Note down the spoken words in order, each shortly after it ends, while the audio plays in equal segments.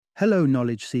Hello,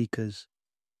 knowledge seekers.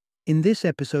 In this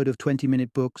episode of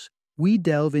 20-Minute Books, we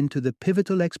delve into the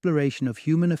pivotal exploration of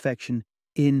human affection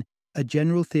in A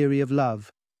General Theory of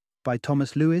Love by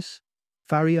Thomas Lewis,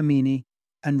 Fari Amini,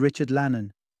 and Richard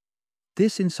Lannon.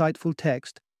 This insightful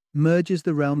text merges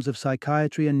the realms of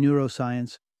psychiatry and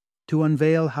neuroscience to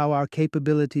unveil how our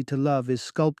capability to love is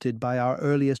sculpted by our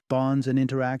earliest bonds and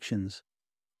interactions.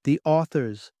 The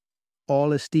authors,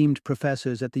 all esteemed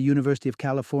professors at the University of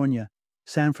California,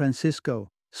 San Francisco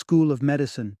School of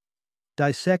Medicine,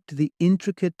 dissect the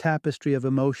intricate tapestry of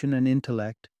emotion and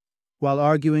intellect while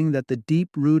arguing that the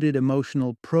deep-rooted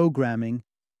emotional programming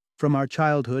from our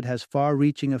childhood has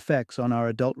far-reaching effects on our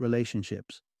adult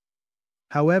relationships.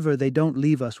 However, they don't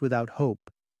leave us without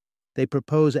hope. They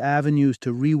propose avenues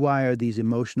to rewire these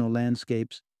emotional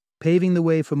landscapes, paving the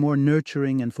way for more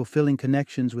nurturing and fulfilling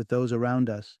connections with those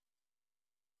around us.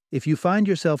 If you find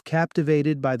yourself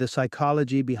captivated by the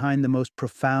psychology behind the most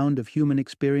profound of human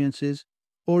experiences,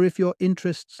 or if your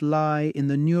interests lie in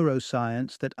the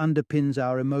neuroscience that underpins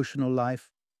our emotional life,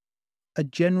 A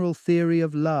General Theory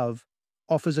of Love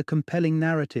offers a compelling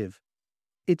narrative.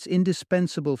 It's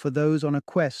indispensable for those on a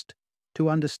quest to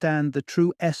understand the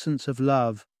true essence of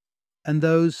love and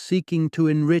those seeking to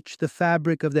enrich the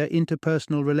fabric of their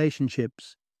interpersonal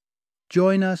relationships.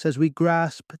 Join us as we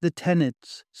grasp the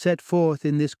tenets set forth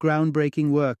in this groundbreaking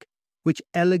work, which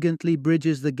elegantly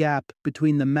bridges the gap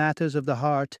between the matters of the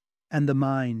heart and the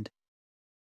mind.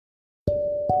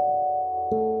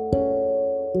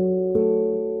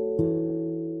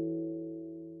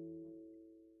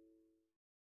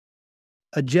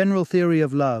 A General Theory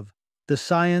of Love: The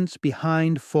Science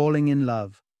Behind Falling in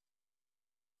Love.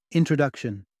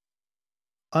 Introduction.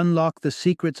 Unlock the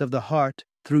secrets of the heart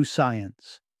through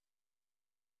science.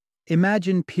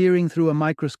 Imagine peering through a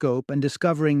microscope and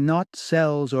discovering not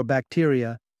cells or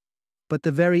bacteria, but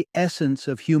the very essence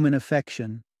of human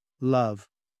affection, love.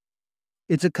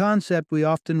 It's a concept we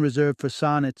often reserve for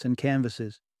sonnets and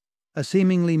canvases, a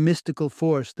seemingly mystical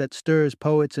force that stirs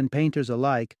poets and painters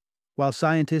alike, while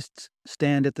scientists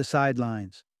stand at the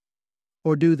sidelines.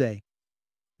 Or do they?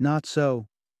 Not so.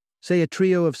 Say a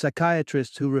trio of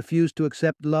psychiatrists who refuse to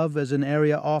accept love as an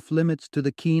area off-limits to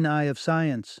the keen eye of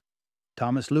science.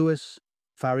 Thomas Lewis,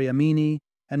 Fari Amini,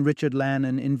 and Richard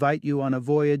Lannon invite you on a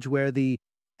voyage where the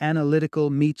analytical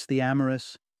meets the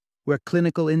amorous, where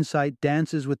clinical insight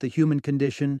dances with the human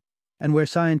condition, and where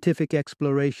scientific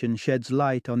exploration sheds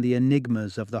light on the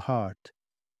enigmas of the heart.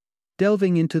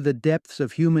 Delving into the depths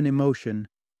of human emotion,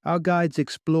 our guides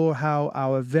explore how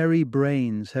our very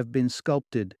brains have been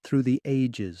sculpted through the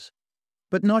ages,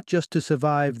 but not just to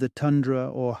survive the tundra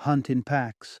or hunt in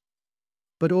packs,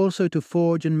 but also to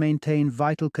forge and maintain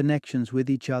vital connections with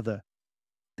each other.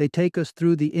 They take us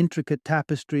through the intricate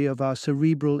tapestry of our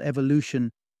cerebral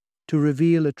evolution to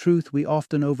reveal a truth we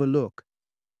often overlook.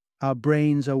 Our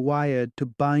brains are wired to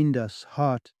bind us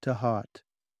heart to heart.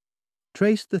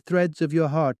 Trace the threads of your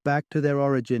heart back to their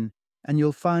origin, and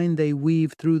you'll find they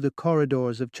weave through the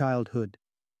corridors of childhood.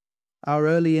 Our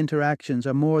early interactions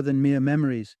are more than mere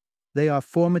memories. They are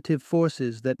formative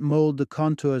forces that mold the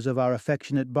contours of our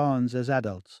affectionate bonds as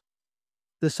adults.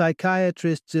 The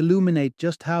psychiatrists illuminate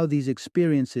just how these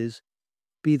experiences,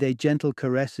 be they gentle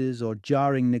caresses or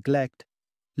jarring neglect,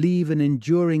 leave an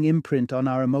enduring imprint on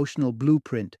our emotional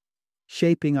blueprint,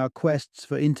 shaping our quests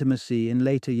for intimacy in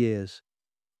later years.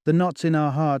 The knots in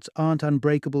our hearts aren't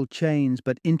unbreakable chains,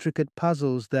 but intricate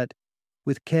puzzles that,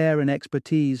 with care and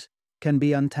expertise, can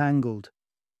be untangled.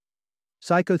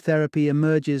 Psychotherapy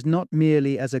emerges not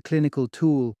merely as a clinical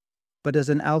tool, but as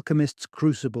an alchemist's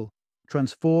crucible,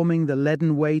 transforming the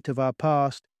leaden weight of our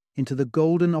past into the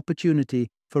golden opportunity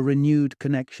for renewed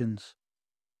connections.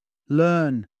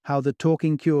 Learn how the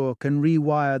talking cure can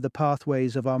rewire the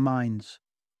pathways of our minds,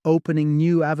 opening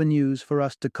new avenues for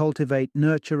us to cultivate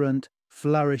nurturant,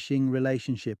 flourishing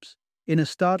relationships. In a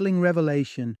startling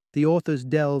revelation, the authors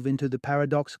delve into the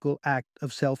paradoxical act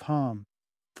of self-harm.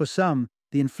 For some,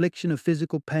 the infliction of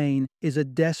physical pain is a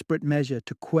desperate measure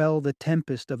to quell the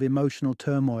tempest of emotional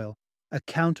turmoil, a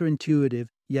counterintuitive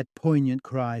yet poignant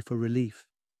cry for relief.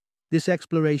 This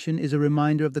exploration is a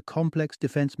reminder of the complex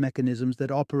defense mechanisms that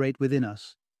operate within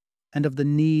us, and of the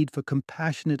need for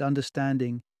compassionate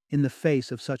understanding in the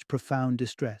face of such profound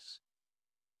distress.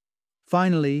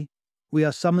 Finally, we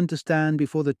are summoned to stand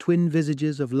before the twin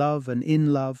visages of love and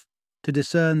in love, to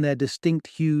discern their distinct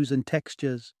hues and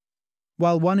textures.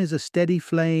 While one is a steady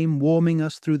flame warming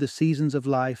us through the seasons of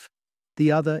life,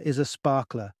 the other is a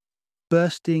sparkler,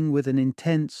 bursting with an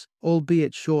intense,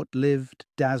 albeit short-lived,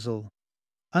 dazzle.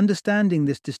 Understanding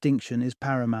this distinction is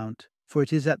paramount, for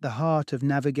it is at the heart of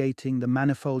navigating the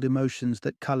manifold emotions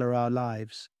that color our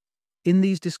lives. In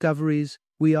these discoveries,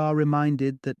 we are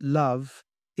reminded that love,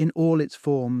 in all its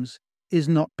forms, is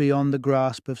not beyond the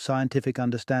grasp of scientific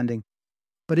understanding,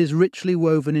 but is richly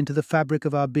woven into the fabric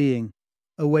of our being,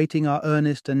 awaiting our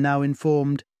earnest and now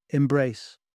informed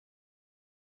embrace.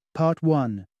 Part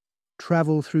 1.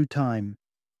 Travel through time.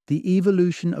 The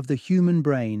evolution of the human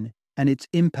brain and its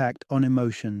impact on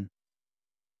emotion.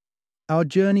 Our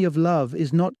journey of love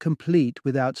is not complete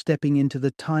without stepping into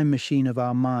the time machine of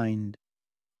our mind.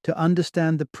 To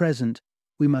understand the present,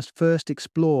 we must first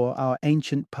explore our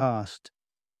ancient past.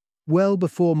 Well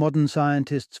before modern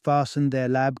scientists fastened their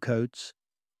lab coats,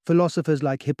 philosophers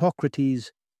like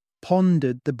Hippocrates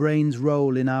pondered the brain's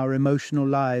role in our emotional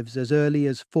lives as early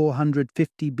as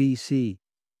 450 BC.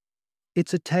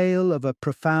 It's a tale of a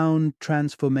profound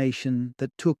transformation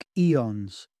that took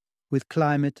eons, with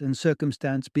climate and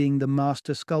circumstance being the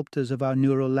master sculptors of our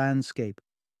neural landscape.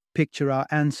 Picture our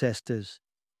ancestors,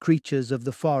 creatures of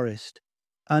the forest,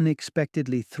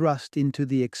 unexpectedly thrust into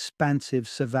the expansive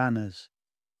savannas.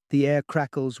 The air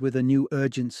crackles with a new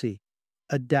urgency.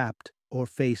 Adapt or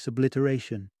face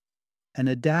obliteration. And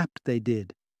adapt they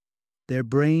did, their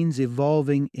brains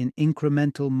evolving in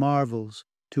incremental marvels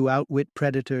to outwit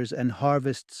predators and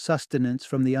harvest sustenance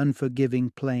from the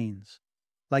unforgiving plains.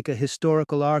 Like a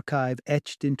historical archive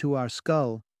etched into our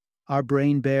skull, our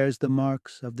brain bears the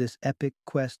marks of this epic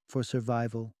quest for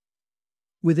survival.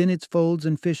 Within its folds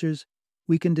and fissures,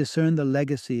 we can discern the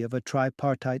legacy of a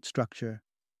tripartite structure,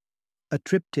 a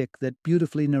triptych that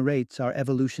beautifully narrates our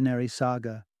evolutionary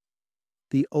saga.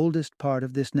 The oldest part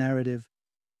of this narrative,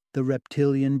 the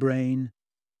reptilian brain,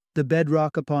 the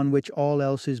bedrock upon which all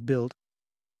else is built,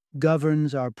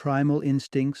 governs our primal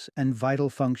instincts and vital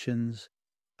functions,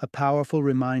 a powerful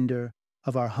reminder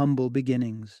of our humble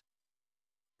beginnings.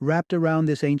 Wrapped around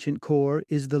this ancient core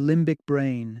is the limbic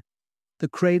brain, the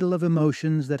cradle of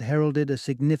emotions that heralded a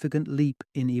significant leap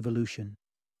in evolution.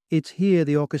 It's here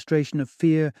the orchestration of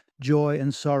fear, joy,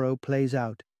 and sorrow plays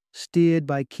out, steered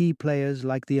by key players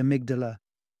like the amygdala.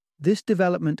 This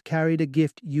development carried a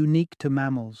gift unique to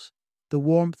mammals, the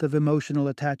warmth of emotional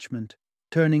attachment,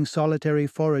 turning solitary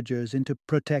foragers into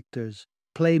protectors,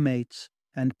 playmates,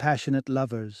 and passionate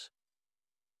lovers.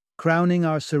 Crowning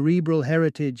our cerebral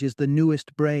heritage is the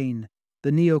newest brain,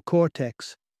 the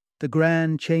neocortex, the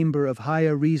grand chamber of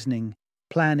higher reasoning,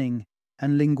 planning,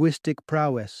 and linguistic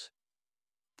prowess.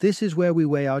 This is where we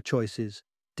weigh our choices,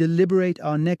 deliberate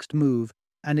our next move,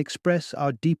 and express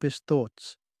our deepest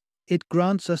thoughts. It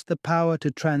grants us the power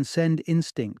to transcend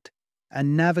instinct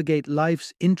and navigate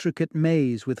life's intricate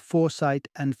maze with foresight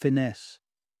and finesse.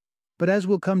 But as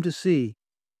we'll come to see,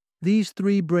 these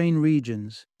three brain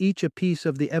regions, each a piece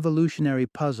of the evolutionary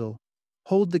puzzle,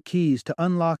 hold the keys to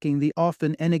unlocking the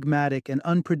often enigmatic and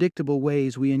unpredictable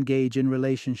ways we engage in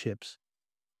relationships.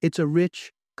 It's a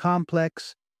rich,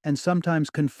 complex, and sometimes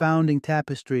confounding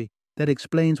tapestry that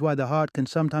explains why the heart can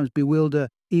sometimes bewilder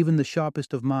even the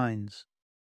sharpest of minds.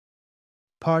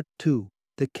 Part 2.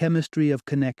 The chemistry of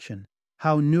connection.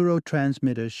 How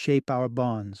neurotransmitters shape our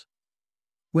bonds.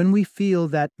 When we feel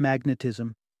that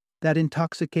magnetism, that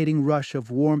intoxicating rush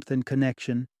of warmth and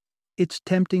connection, it's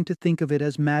tempting to think of it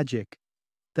as magic,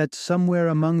 that somewhere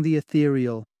among the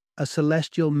ethereal, a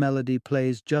celestial melody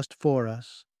plays just for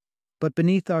us. But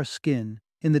beneath our skin,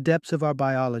 in the depths of our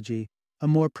biology, a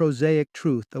more prosaic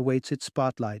truth awaits its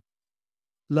spotlight.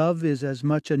 Love is as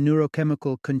much a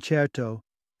neurochemical concerto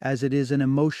as it is an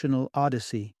emotional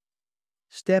odyssey.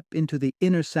 Step into the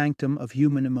inner sanctum of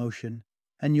human emotion,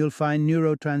 and you'll find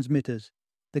neurotransmitters,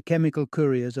 the chemical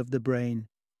couriers of the brain,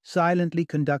 silently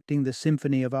conducting the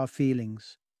symphony of our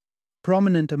feelings.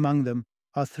 Prominent among them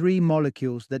are three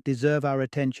molecules that deserve our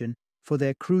attention for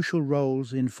their crucial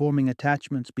roles in forming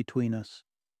attachments between us.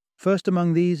 First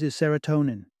among these is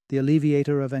serotonin, the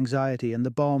alleviator of anxiety and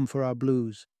the balm for our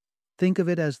blues. Think of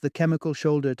it as the chemical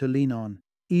shoulder to lean on,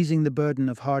 easing the burden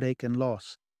of heartache and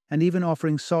loss, and even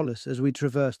offering solace as we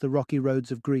traverse the rocky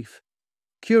roads of grief.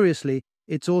 Curiously,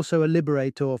 it's also a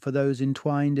liberator for those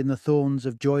entwined in the thorns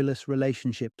of joyless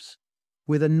relationships.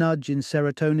 With a nudge in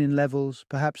serotonin levels,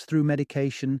 perhaps through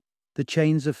medication, the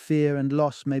chains of fear and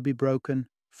loss may be broken,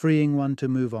 freeing one to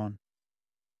move on.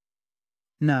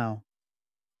 Now,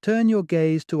 turn your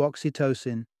gaze to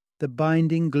oxytocin, the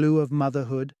binding glue of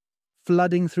motherhood,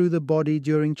 flooding through the body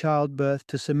during childbirth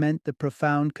to cement the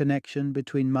profound connection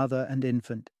between mother and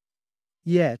infant.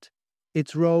 Yet,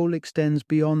 its role extends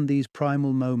beyond these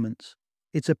primal moments.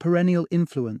 It's a perennial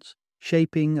influence,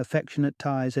 shaping affectionate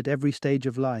ties at every stage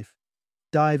of life.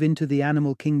 Dive into the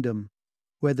animal kingdom,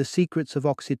 where the secrets of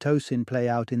oxytocin play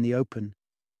out in the open.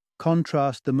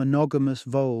 Contrast the monogamous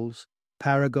voles,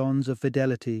 paragons of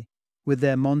fidelity, with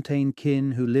their montane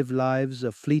kin who live lives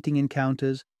of fleeting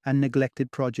encounters and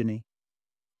neglected progeny.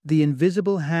 The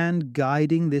invisible hand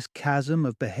guiding this chasm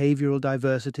of behavioral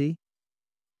diversity?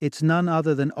 It's none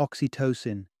other than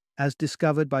oxytocin, as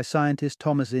discovered by scientist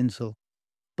Thomas Insel.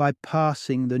 By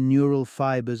parsing the neural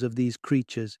fibers of these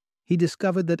creatures, he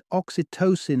discovered that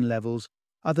oxytocin levels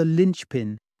are the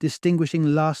linchpin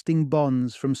distinguishing lasting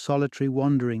bonds from solitary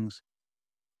wanderings.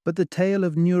 But the tale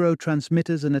of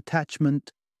neurotransmitters and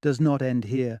attachment does not end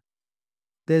here.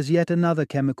 There's yet another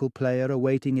chemical player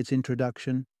awaiting its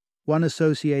introduction, one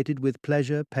associated with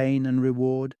pleasure, pain, and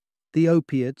reward, the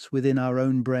opiates within our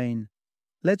own brain.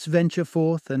 Let's venture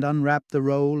forth and unwrap the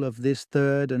role of this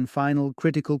third and final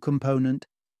critical component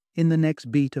in the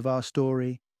next beat of our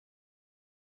story.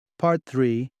 Part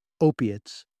 3.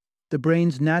 Opiates, the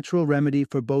brain's natural remedy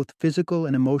for both physical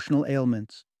and emotional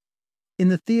ailments. In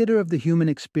the theater of the human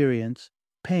experience,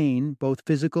 pain, both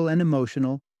physical and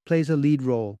emotional, plays a lead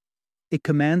role. It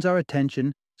commands our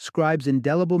attention, scribes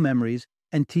indelible memories,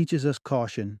 and teaches us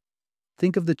caution.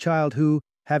 Think of the child who,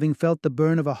 having felt the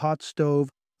burn of a hot stove,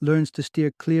 learns to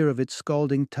steer clear of its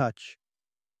scalding touch.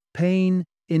 Pain,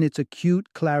 in its acute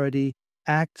clarity,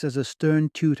 acts as a stern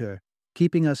tutor,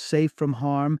 keeping us safe from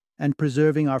harm and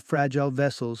preserving our fragile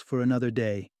vessels for another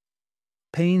day.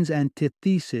 Pain's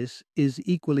antithesis is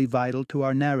equally vital to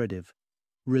our narrative: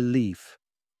 relief.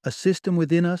 A system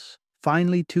within us,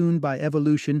 finely tuned by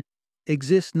evolution,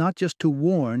 exists not just to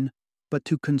warn, but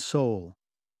to console.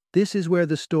 This is where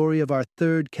the story of our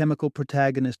third chemical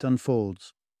protagonist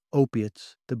unfolds.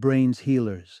 Opiates, the brain's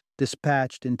healers,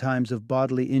 dispatched in times of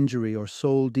bodily injury or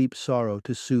soul-deep sorrow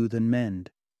to soothe and mend.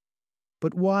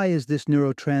 But why is this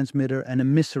neurotransmitter an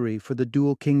emissary for the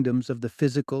dual kingdoms of the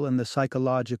physical and the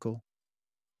psychological?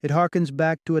 It harkens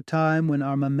back to a time when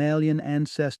our mammalian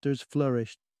ancestors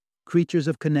flourished, creatures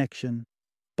of connection,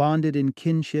 bonded in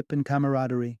kinship and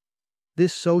camaraderie.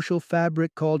 This social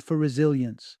fabric called for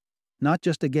resilience, not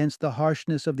just against the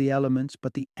harshness of the elements,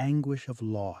 but the anguish of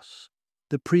loss.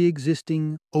 The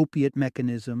pre-existing opiate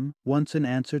mechanism, once an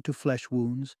answer to flesh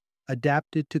wounds,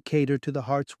 adapted to cater to the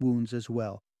heart's wounds as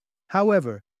well.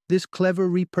 However, this clever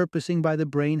repurposing by the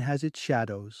brain has its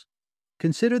shadows.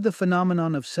 Consider the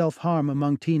phenomenon of self-harm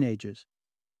among teenagers,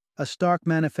 a stark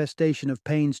manifestation of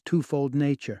pain's twofold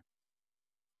nature.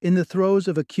 In the throes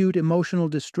of acute emotional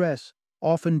distress,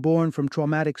 often born from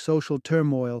traumatic social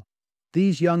turmoil,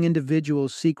 these young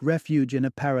individuals seek refuge in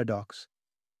a paradox,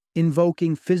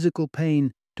 invoking physical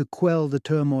pain to quell the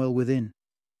turmoil within.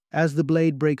 As the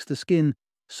blade breaks the skin,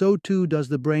 so too does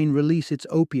the brain release its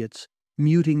opiates,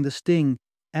 muting the sting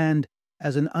and,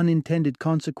 as an unintended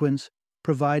consequence,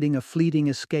 providing a fleeting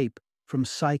escape from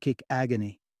psychic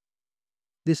agony.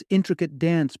 This intricate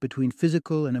dance between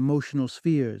physical and emotional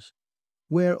spheres,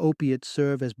 where opiates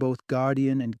serve as both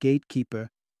guardian and gatekeeper,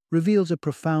 reveals a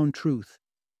profound truth.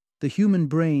 The human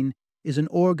brain is an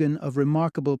organ of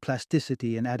remarkable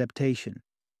plasticity and adaptation.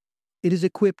 It is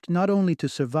equipped not only to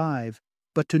survive,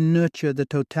 but to nurture the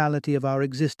totality of our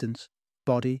existence,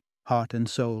 body, heart, and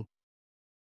soul.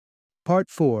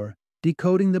 Part 4.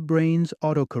 Decoding the brain's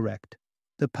autocorrect,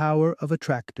 the power of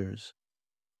attractors.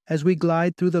 As we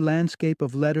glide through the landscape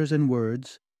of letters and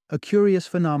words, a curious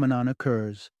phenomenon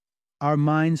occurs. Our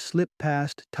minds slip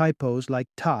past typos like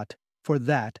tot for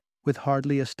that with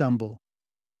hardly a stumble.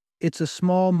 It's a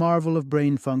small marvel of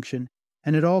brain function,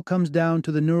 and it all comes down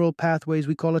to the neural pathways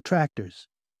we call attractors.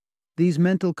 These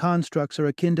mental constructs are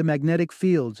akin to magnetic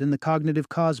fields in the cognitive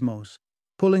cosmos,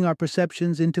 pulling our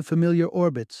perceptions into familiar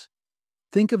orbits.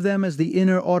 Think of them as the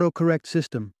inner autocorrect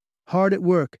system, hard at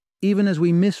work even as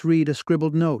we misread a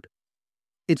scribbled note.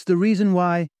 It's the reason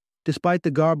why, despite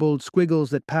the garbled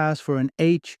squiggles that pass for an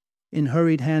H in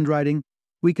hurried handwriting,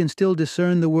 we can still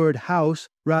discern the word house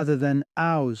rather than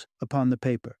ouse upon the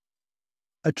paper.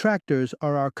 Attractors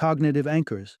are our cognitive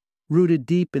anchors, rooted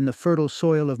deep in the fertile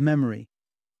soil of memory.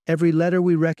 Every letter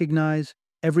we recognize,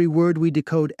 every word we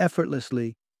decode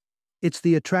effortlessly, it's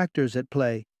the attractors at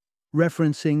play,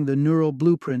 referencing the neural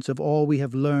blueprints of all we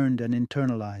have learned and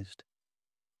internalized.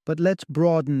 But let's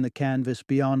broaden the canvas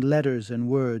beyond letters and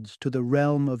words to the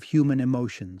realm of human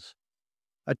emotions.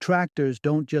 Attractors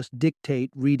don't just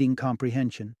dictate reading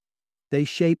comprehension. They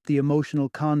shape the emotional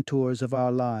contours of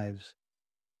our lives.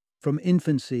 From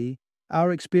infancy,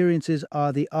 our experiences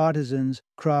are the artisans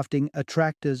crafting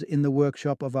attractors in the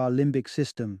workshop of our limbic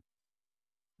system,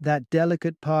 that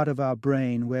delicate part of our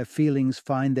brain where feelings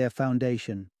find their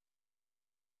foundation.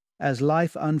 As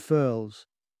life unfurls,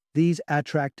 these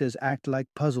attractors act like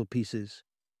puzzle pieces,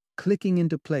 clicking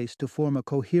into place to form a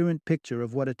coherent picture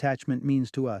of what attachment means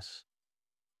to us.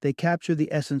 They capture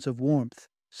the essence of warmth,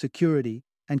 security,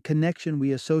 and connection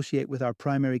we associate with our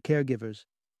primary caregivers,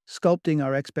 sculpting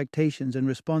our expectations and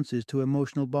responses to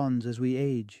emotional bonds as we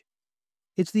age.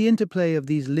 It's the interplay of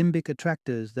these limbic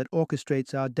attractors that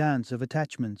orchestrates our dance of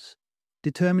attachments,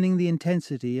 determining the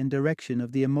intensity and direction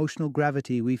of the emotional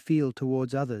gravity we feel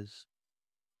towards others.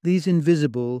 These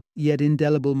invisible, yet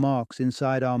indelible marks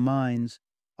inside our minds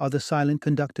are the silent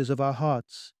conductors of our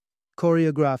hearts,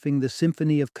 choreographing the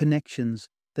symphony of connections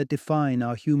that define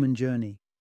our human journey.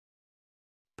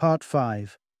 Part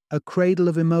 5. A Cradle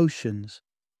of Emotions,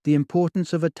 the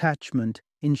Importance of Attachment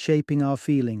in Shaping Our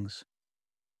Feelings.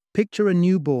 Picture a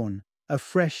newborn, a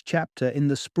fresh chapter in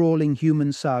the sprawling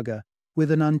human saga, with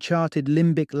an uncharted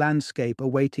limbic landscape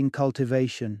awaiting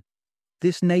cultivation.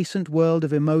 This nascent world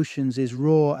of emotions is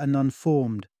raw and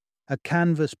unformed, a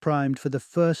canvas primed for the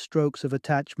first strokes of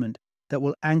attachment that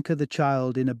will anchor the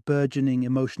child in a burgeoning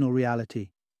emotional reality.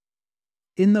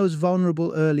 In those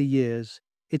vulnerable early years,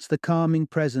 it's the calming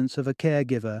presence of a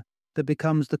caregiver that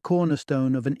becomes the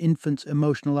cornerstone of an infant's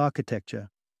emotional architecture.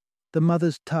 The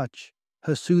mother's touch,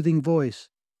 her soothing voice,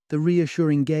 the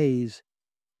reassuring gaze,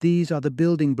 these are the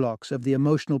building blocks of the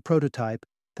emotional prototype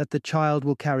that the child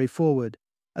will carry forward,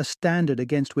 a standard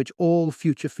against which all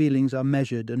future feelings are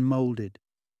measured and molded.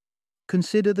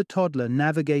 Consider the toddler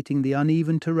navigating the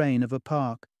uneven terrain of a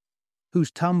park,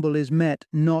 whose tumble is met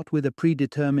not with a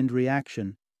predetermined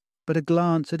reaction, but a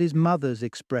glance at his mother's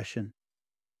expression.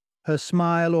 Her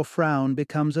smile or frown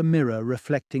becomes a mirror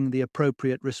reflecting the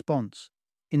appropriate response,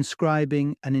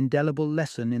 inscribing an indelible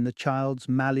lesson in the child's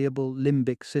malleable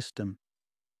limbic system.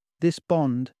 This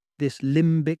bond, this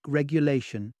limbic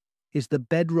regulation, is the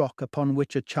bedrock upon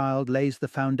which a child lays the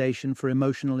foundation for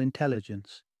emotional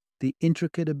intelligence, the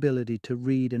intricate ability to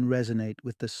read and resonate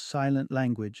with the silent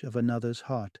language of another's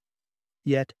heart.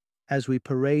 Yet, as we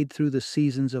parade through the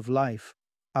seasons of life,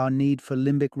 our need for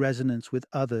limbic resonance with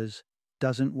others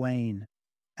doesn't wane.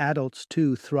 Adults,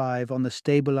 too, thrive on the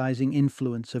stabilizing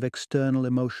influence of external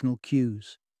emotional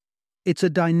cues. It's a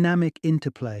dynamic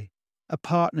interplay, a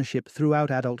partnership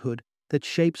throughout adulthood that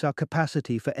shapes our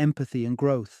capacity for empathy and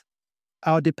growth.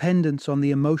 Our dependence on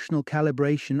the emotional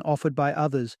calibration offered by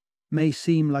others may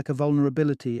seem like a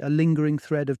vulnerability, a lingering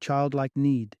thread of childlike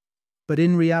need. But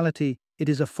in reality, it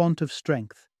is a font of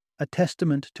strength, a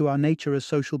testament to our nature as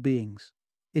social beings.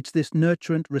 It's this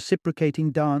nurturant,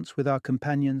 reciprocating dance with our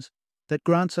companions that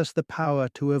grants us the power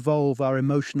to evolve our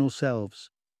emotional selves.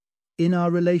 In our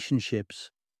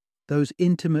relationships, those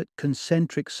intimate,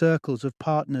 concentric circles of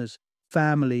partners,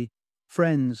 family,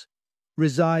 friends,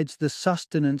 resides the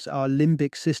sustenance our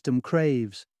limbic system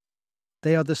craves.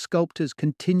 They are the sculptors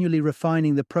continually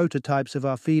refining the prototypes of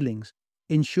our feelings,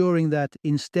 ensuring that,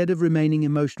 instead of remaining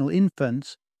emotional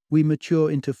infants, we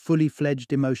mature into fully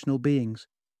fledged emotional beings.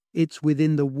 It's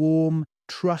within the warm,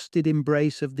 trusted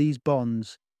embrace of these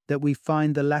bonds that we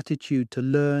find the latitude to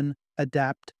learn,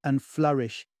 adapt, and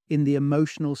flourish in the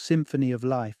emotional symphony of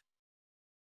life.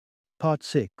 Part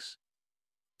 6.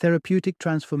 Therapeutic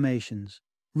Transformations,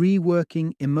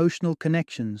 Reworking Emotional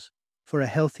Connections for a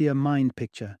Healthier Mind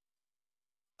Picture.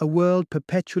 A world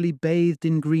perpetually bathed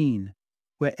in green,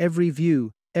 where every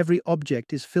view, every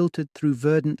object is filtered through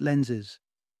verdant lenses.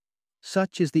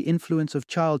 Such is the influence of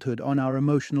childhood on our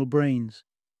emotional brains.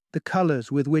 The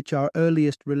colors with which our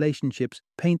earliest relationships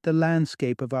paint the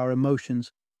landscape of our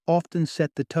emotions often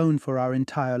set the tone for our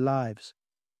entire lives.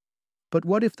 But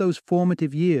what if those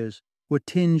formative years were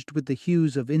tinged with the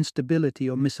hues of instability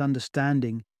or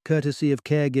misunderstanding, courtesy of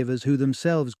caregivers who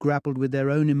themselves grappled with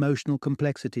their own emotional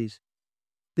complexities?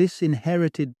 This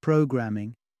inherited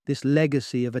programming, this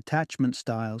legacy of attachment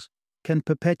styles, can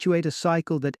perpetuate a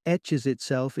cycle that etches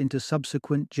itself into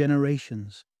subsequent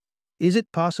generations. Is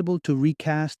it possible to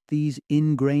recast these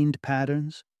ingrained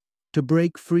patterns, to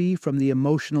break free from the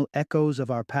emotional echoes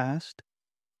of our past?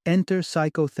 Enter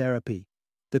psychotherapy,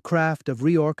 the craft of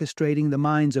reorchestrating the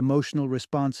mind's emotional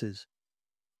responses.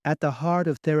 At the heart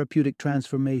of therapeutic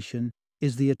transformation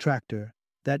is the attractor,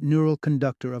 that neural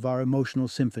conductor of our emotional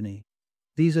symphony.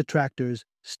 These attractors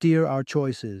steer our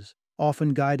choices,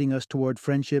 often guiding us toward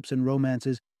friendships and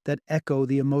romances that echo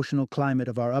the emotional climate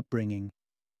of our upbringing.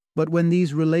 But when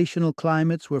these relational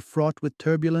climates were fraught with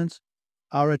turbulence,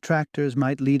 our attractors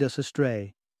might lead us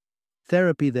astray.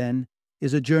 Therapy, then,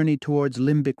 is a journey towards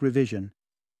limbic revision,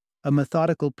 a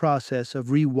methodical process of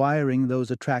rewiring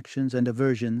those attractions and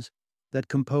aversions that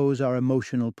compose our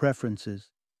emotional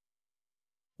preferences.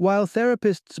 While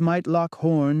therapists might lock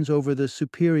horns over the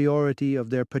superiority of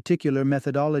their particular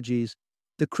methodologies,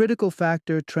 the critical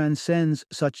factor transcends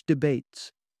such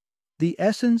debates. The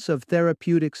essence of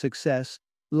therapeutic success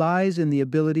lies in the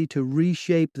ability to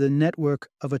reshape the network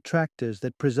of attractors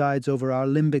that presides over our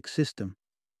limbic system.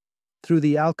 Through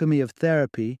the alchemy of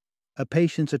therapy, a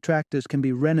patient's attractors can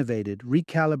be renovated,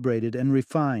 recalibrated, and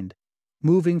refined,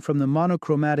 moving from the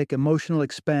monochromatic emotional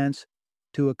expanse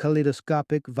to a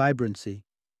kaleidoscopic vibrancy.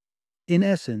 In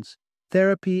essence,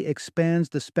 therapy expands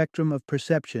the spectrum of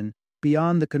perception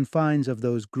beyond the confines of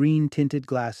those green-tinted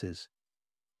glasses.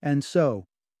 And so,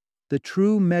 the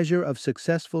true measure of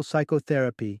successful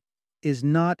psychotherapy is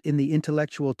not in the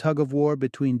intellectual tug-of-war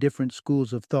between different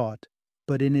schools of thought,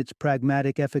 but in its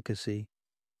pragmatic efficacy.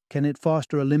 Can it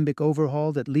foster a limbic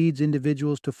overhaul that leads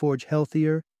individuals to forge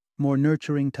healthier, more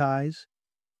nurturing ties?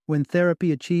 When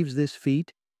therapy achieves this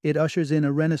feat, it ushers in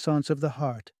a renaissance of the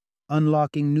heart,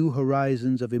 unlocking new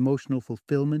horizons of emotional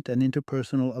fulfillment and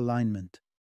interpersonal alignment.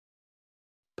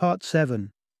 Part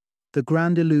 7. The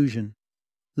Grand Illusion.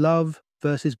 Love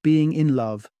versus being in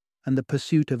love and the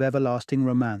pursuit of everlasting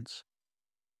romance.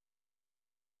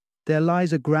 There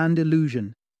lies a grand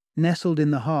illusion, nestled in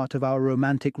the heart of our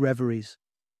romantic reveries,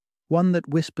 one that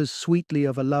whispers sweetly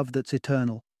of a love that's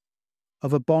eternal,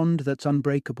 of a bond that's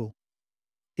unbreakable.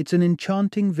 It's an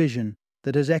enchanting vision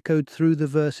that has echoed through the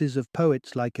verses of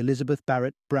poets like Elizabeth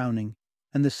Barrett Browning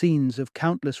and the scenes of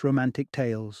countless romantic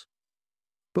tales.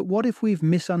 But what if we've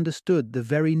misunderstood the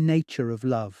very nature of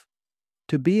love?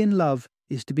 To be in love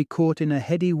is to be caught in a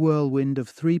heady whirlwind of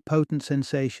three potent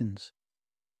sensations: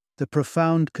 the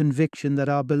profound conviction that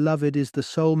our beloved is the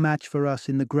sole match for us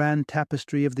in the grand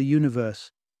tapestry of the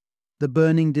universe, the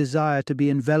burning desire to be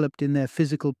enveloped in their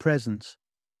physical presence,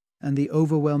 and the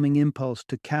overwhelming impulse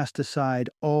to cast aside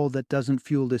all that doesn't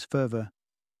fuel this fervor.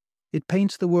 It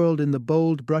paints the world in the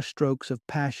bold brushstrokes of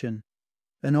passion,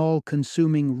 an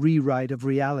all-consuming rewrite of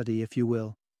reality, if you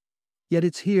will. Yet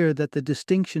it's here that the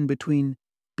distinction between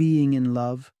being in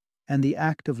love and the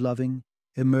act of loving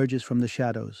emerges from the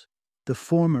shadows. The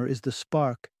former is the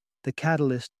spark, the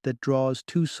catalyst that draws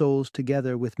two souls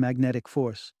together with magnetic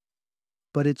force.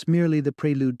 But it's merely the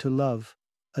prelude to love,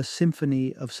 a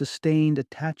symphony of sustained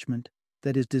attachment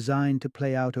that is designed to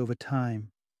play out over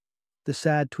time. The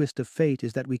sad twist of fate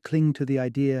is that we cling to the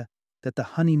idea that the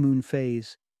honeymoon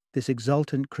phase, this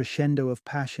exultant crescendo of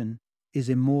passion, is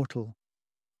immortal,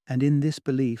 and in this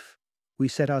belief, we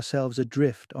set ourselves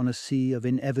adrift on a sea of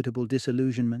inevitable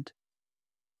disillusionment.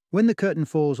 When the curtain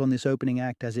falls on this opening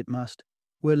act as it must,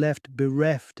 we're left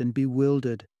bereft and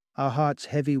bewildered, our hearts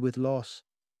heavy with loss.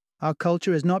 Our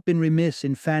culture has not been remiss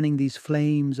in fanning these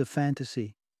flames of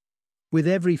fantasy. With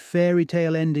every fairy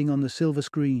tale ending on the silver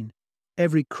screen,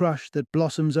 every crush that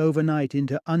blossoms overnight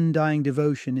into undying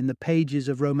devotion in the pages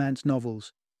of romance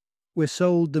novels, we're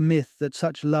sold the myth that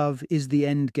such love is the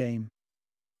end game.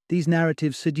 These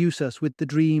narratives seduce us with the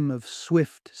dream of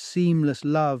swift, seamless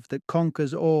love that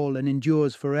conquers all and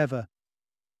endures forever.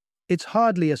 It's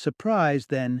hardly a surprise,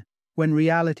 then, when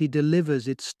reality delivers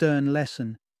its stern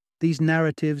lesson. These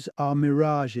narratives are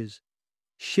mirages,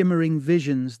 shimmering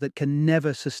visions that can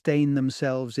never sustain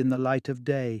themselves in the light of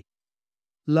day.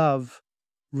 Love,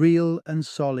 real and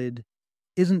solid,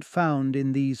 isn't found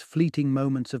in these fleeting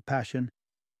moments of passion,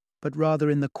 but rather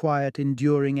in the quiet,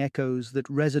 enduring echoes that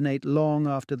resonate long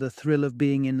after the thrill of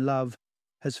being in love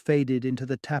has faded into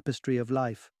the tapestry of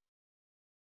life.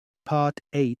 Part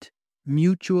 8.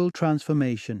 Mutual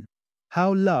Transformation.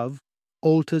 How Love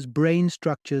Alters Brain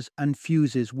Structures and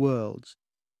Fuses Worlds.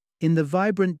 In the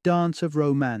vibrant dance of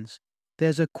romance,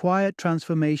 there's a quiet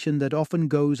transformation that often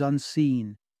goes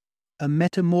unseen, a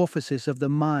metamorphosis of the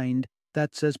mind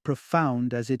that's as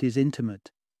profound as it is intimate.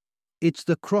 It's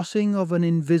the crossing of an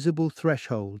invisible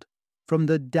threshold, from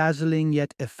the dazzling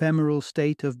yet ephemeral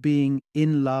state of being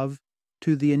in love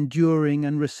to the enduring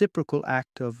and reciprocal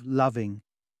act of loving.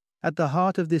 At the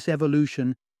heart of this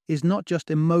evolution is not just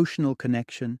emotional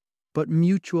connection, but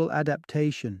mutual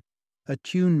adaptation,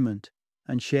 attunement,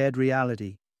 and shared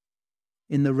reality.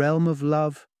 In the realm of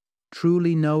love,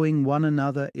 truly knowing one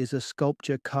another is a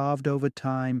sculpture carved over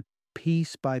time,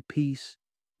 piece by piece,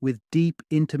 with deep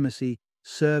intimacy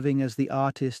serving as the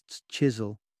artist's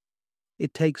chisel.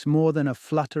 It takes more than a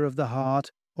flutter of the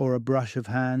heart or a brush of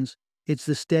hands. It's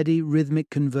the steady, rhythmic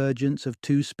convergence of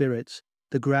two spirits,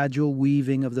 the gradual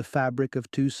weaving of the fabric of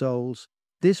two souls.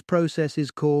 This process is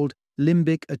called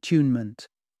limbic attunement,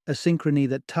 a synchrony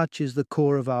that touches the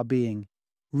core of our being,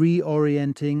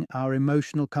 reorienting our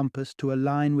emotional compass to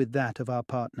align with that of our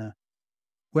partner.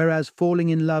 Whereas falling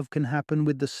in love can happen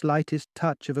with the slightest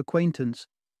touch of acquaintance,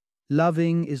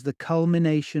 loving is the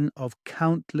culmination of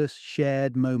countless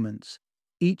shared moments,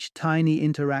 each tiny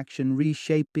interaction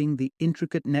reshaping the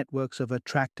intricate networks of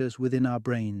attractors within our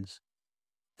brains.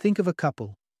 Think of a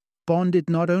couple, bonded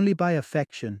not only by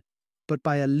affection, but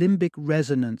by a limbic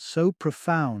resonance so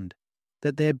profound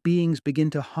that their beings begin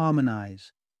to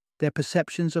harmonize, their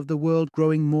perceptions of the world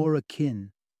growing more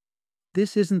akin.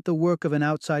 This isn't the work of an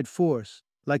outside force,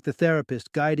 like the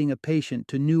therapist guiding a patient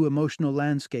to new emotional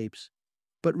landscapes,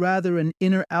 but rather an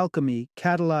inner alchemy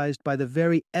catalyzed by the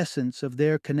very essence of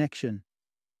their connection.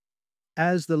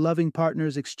 As the loving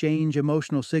partners exchange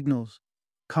emotional signals,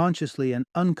 consciously and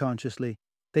unconsciously,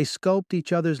 they sculpt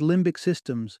each other's limbic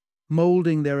systems,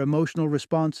 molding their emotional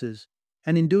responses,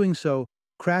 and in doing so,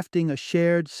 crafting a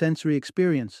shared sensory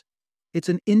experience. It's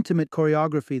an intimate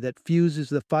choreography that fuses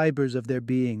the fibers of their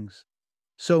beings.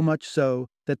 So much so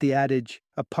that the adage,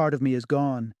 "a part of me is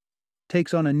gone,"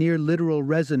 takes on a near literal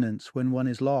resonance when one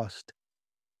is lost.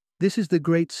 This is the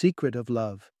great secret of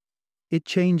love. It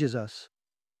changes us,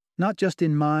 not just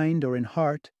in mind or in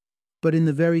heart, but in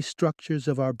the very structures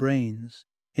of our brains,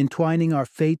 entwining our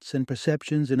fates and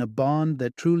perceptions in a bond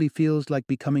that truly feels like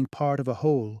becoming part of a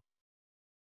whole.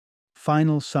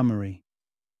 Final summary.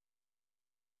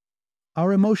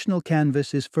 Our emotional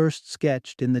canvas is first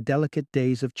sketched in the delicate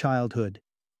days of childhood,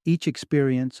 each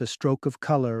experience a stroke of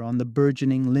color on the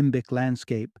burgeoning limbic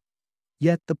landscape.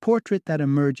 Yet the portrait that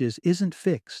emerges isn't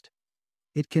fixed.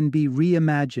 It can be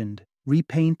reimagined,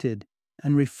 repainted,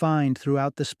 and refined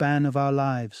throughout the span of our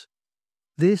lives.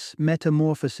 This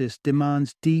metamorphosis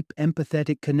demands deep,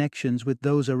 empathetic connections with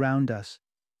those around us,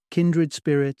 kindred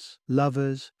spirits,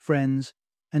 lovers, friends,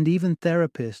 and even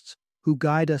therapists who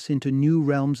guide us into new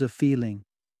realms of feeling.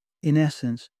 In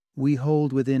essence, we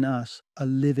hold within us a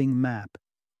living map,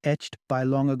 etched by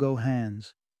long-ago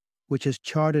hands, which has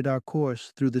charted our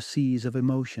course through the seas of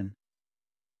emotion.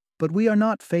 But we are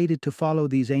not fated to follow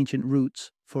these ancient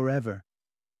routes forever.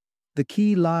 The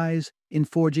key lies in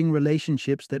forging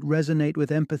relationships that resonate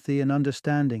with empathy and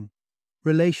understanding,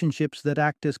 relationships that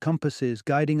act as compasses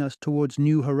guiding us towards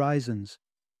new horizons.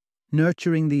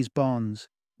 Nurturing these bonds,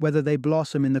 whether they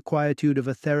blossom in the quietude of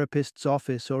a therapist's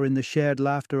office or in the shared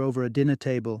laughter over a dinner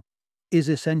table, is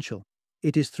essential.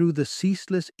 It is through the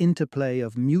ceaseless interplay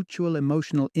of mutual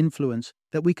emotional influence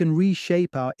that we can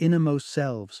reshape our innermost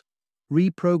selves,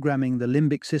 reprogramming the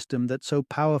limbic system that so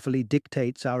powerfully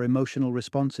dictates our emotional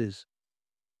responses.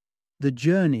 The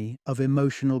journey of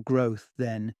emotional growth,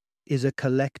 then, is a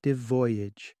collective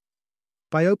voyage.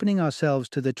 By opening ourselves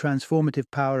to the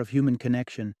transformative power of human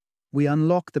connection, we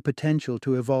unlock the potential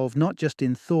to evolve not just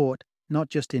in thought, not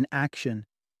just in action,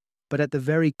 but at the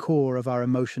very core of our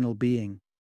emotional being.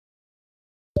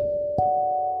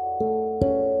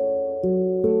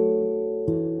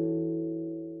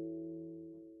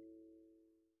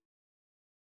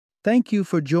 Thank you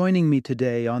for joining me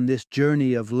today on this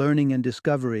journey of learning and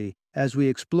discovery as we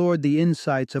explored the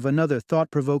insights of another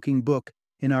thought-provoking book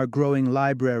in our growing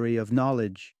library of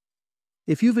knowledge.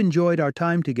 If you've enjoyed our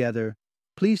time together,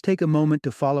 please take a moment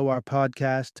to follow our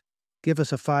podcast, give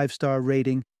us a 5-star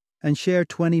rating, and share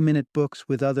 20-minute books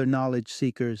with other knowledge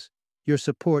seekers. Your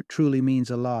support truly means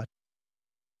a lot.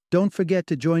 Don't forget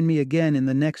to join me again in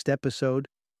the next episode,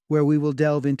 where we will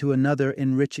delve into another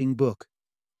enriching book.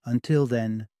 Until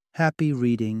then, happy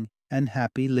reading and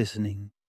happy listening.